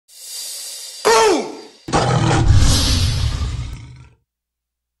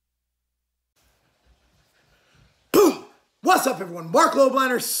What's up, everyone? Marc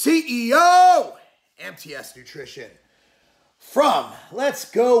Lobliner, CEO, MTS Nutrition. Let's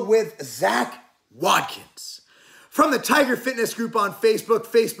go with Zach Watkins. From the Tiger Fitness Group on Facebook,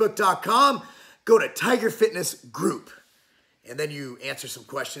 facebook.com. Go to Tiger Fitness Group. And then you answer some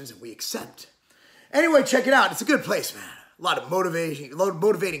questions and we accept. Anyway, check it out. It's a good place, man. A lot of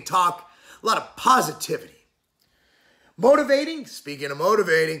motivating talk, a lot of positivity. Motivating, speaking of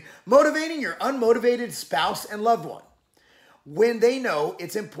motivating your unmotivated spouse and loved one when they know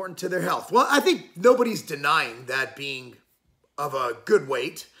it's important to their health. Well, I think nobody's denying that being of a good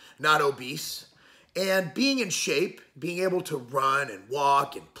weight, not obese, and being in shape, being able to run and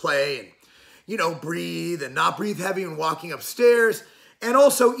walk and play and, breathe and not breathe heavy when walking upstairs, and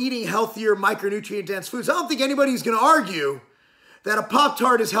also eating healthier micronutrient-dense foods. I don't think anybody's going to argue that a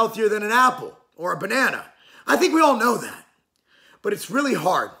Pop-Tart is healthier than an apple or a banana. I think we all know that, but it's really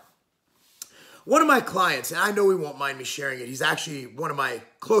hard. One of my clients, and I know he won't mind me sharing it, he's actually one of my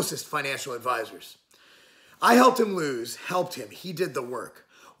closest financial advisors. I helped him, he did the work.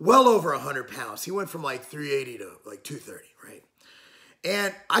 Well over 100 pounds. He went from like 380 to like 230, right?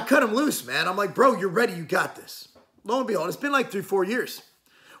 And I cut him loose, man. I'm like, bro, you're ready, you got this. Lo and behold, it's been like 3-4 years.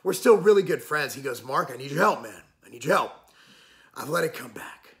 We're still really good friends. He goes, Mark, I need your help, man. I need your help. I've let it come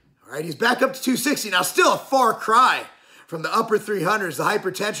back. All right, he's back up to 260. Now, still a far cry from the upper 300s, the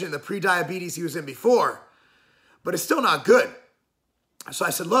hypertension, and the pre-diabetes he was in before. But it's still not good. So I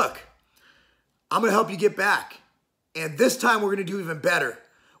said, look, I'm going to help you get back. And this time we're going to do even better,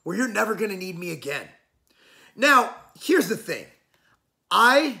 where you're never going to need me again. Now, here's the thing.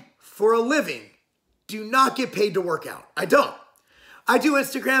 I, for a living, do not get paid to work out. I don't. I do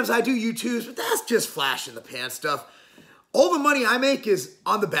Instagrams, I do YouTubes, but that's just flash in the pan stuff. All the money I make is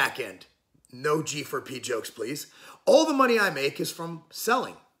on the back end. No G4P jokes, please. All the money I make is from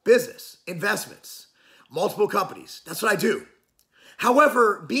selling, business, investments, multiple companies. That's what I do.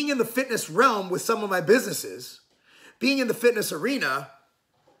 However, being in the fitness realm with some of my businesses, being in the fitness arena,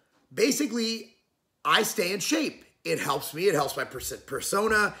 basically, I stay in shape. It helps me. It helps my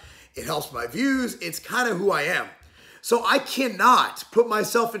persona. It helps my views. It's kind of who I am. So I cannot put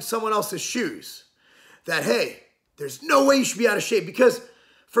myself in someone else's shoes that, hey, there's no way you should be out of shape, because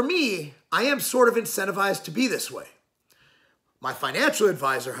for me, I am sort of incentivized to be this way. My financial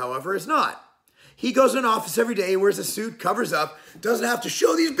advisor, however, is not. He goes in office every day, wears a suit, covers up, doesn't have to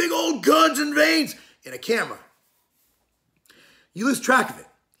show these big old guns and veins in a camera. You lose track of it.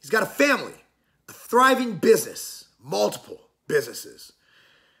 He's got a family, a thriving business, multiple businesses.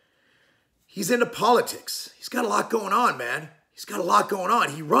 He's into politics. He's got a lot going on, man. He's got a lot going on.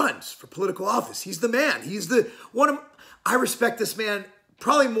 He runs for political office. He's the man. I respect this man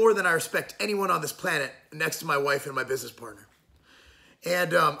probably more than I respect anyone on this planet next to my wife and my business partner.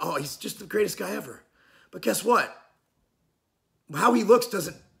 And, he's just the greatest guy ever. But guess what? How he looks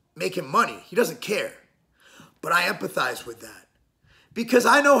doesn't make him money. He doesn't care. But I empathize with that because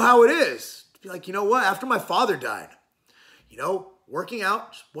I know how it is to be like, you know what? After my father died, working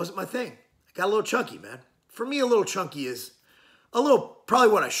out wasn't my thing. I got a little chunky, man. For me, a little chunky is probably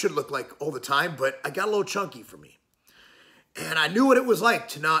what I should look like all the time, but I got a little chunky for me. And I knew what it was like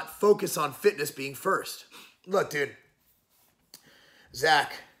to not focus on fitness being first. Look, dude,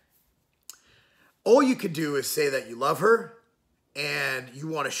 Zach, all you could do is say that you love her and you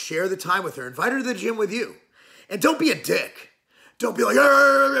want to share the time with her. Invite her to the gym with you. And don't be a dick. Don't be like,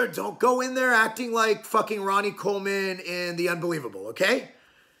 arr! Don't go in there acting like fucking Ronnie Coleman in The Unbelievable, okay?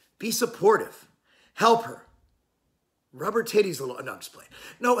 Be supportive. Help her. Rub her titties a little. No, I'm just playing.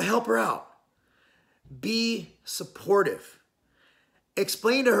 No, help her out. Be supportive.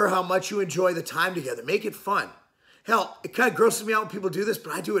 Explain to her how much you enjoy the time together. Make it fun. Hell, it kind of grosses me out when people do this,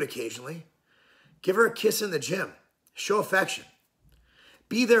 but I do it occasionally. Give her a kiss in the gym. Show affection.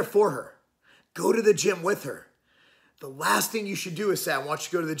 Be there for her. Go to the gym with her. The last thing you should do is say, I want you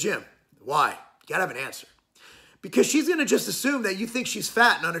to go to the gym. Why? You gotta have an answer. Because she's gonna just assume that you think she's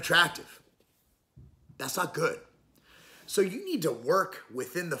fat and unattractive. That's not good. So you need to work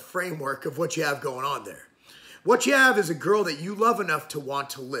within the framework of what you have going on there. What you have is a girl that you love enough to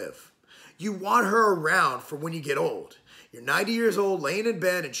want to live. You want her around for when you get old. You're 90 years old, laying in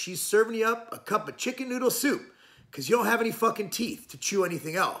bed, and she's serving you up a cup of chicken noodle soup because you don't have any fucking teeth to chew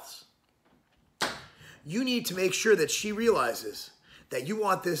anything else. You need to make sure that she realizes that you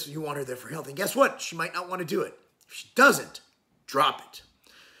want this, you want her there for health. And guess what? She might not want to do it. If she doesn't, drop it.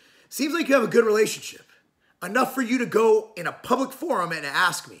 Seems like you have a good relationship. Enough for you to go in a public forum and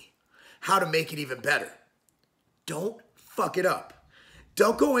ask me how to make it even better. Don't fuck it up.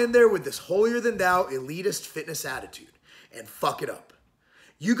 Don't go in there with this holier-than-thou elitist fitness attitude and fuck it up.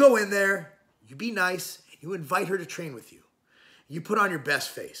 You go in there, you be nice, and you invite her to train with you. you put on your best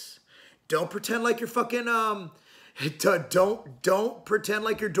face. Don't pretend like you're fucking, don't pretend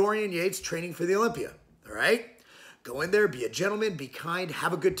like you're Dorian Yates training for the Olympia, all right? Go in there, be a gentleman, be kind,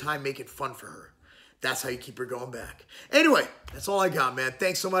 have a good time, make it fun for her. That's how you keep her going back. Anyway, that's all I got, man.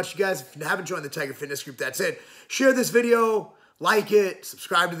 Thanks so much, you guys. If you haven't joined the Tiger Fitness group, that's it. Share this video, like it,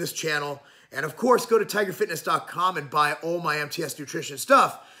 subscribe to this channel, and of course, go to tigerfitness.com and buy all my MTS nutrition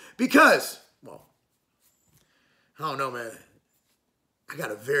stuff because, well, I don't know, man. I got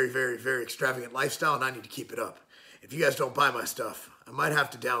a very, very, very extravagant lifestyle, and I need to keep it up. If you guys don't buy my stuff, I might have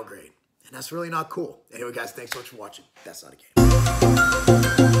to downgrade, and that's really not cool. Anyway, guys, thanks so much for watching. That's not a game.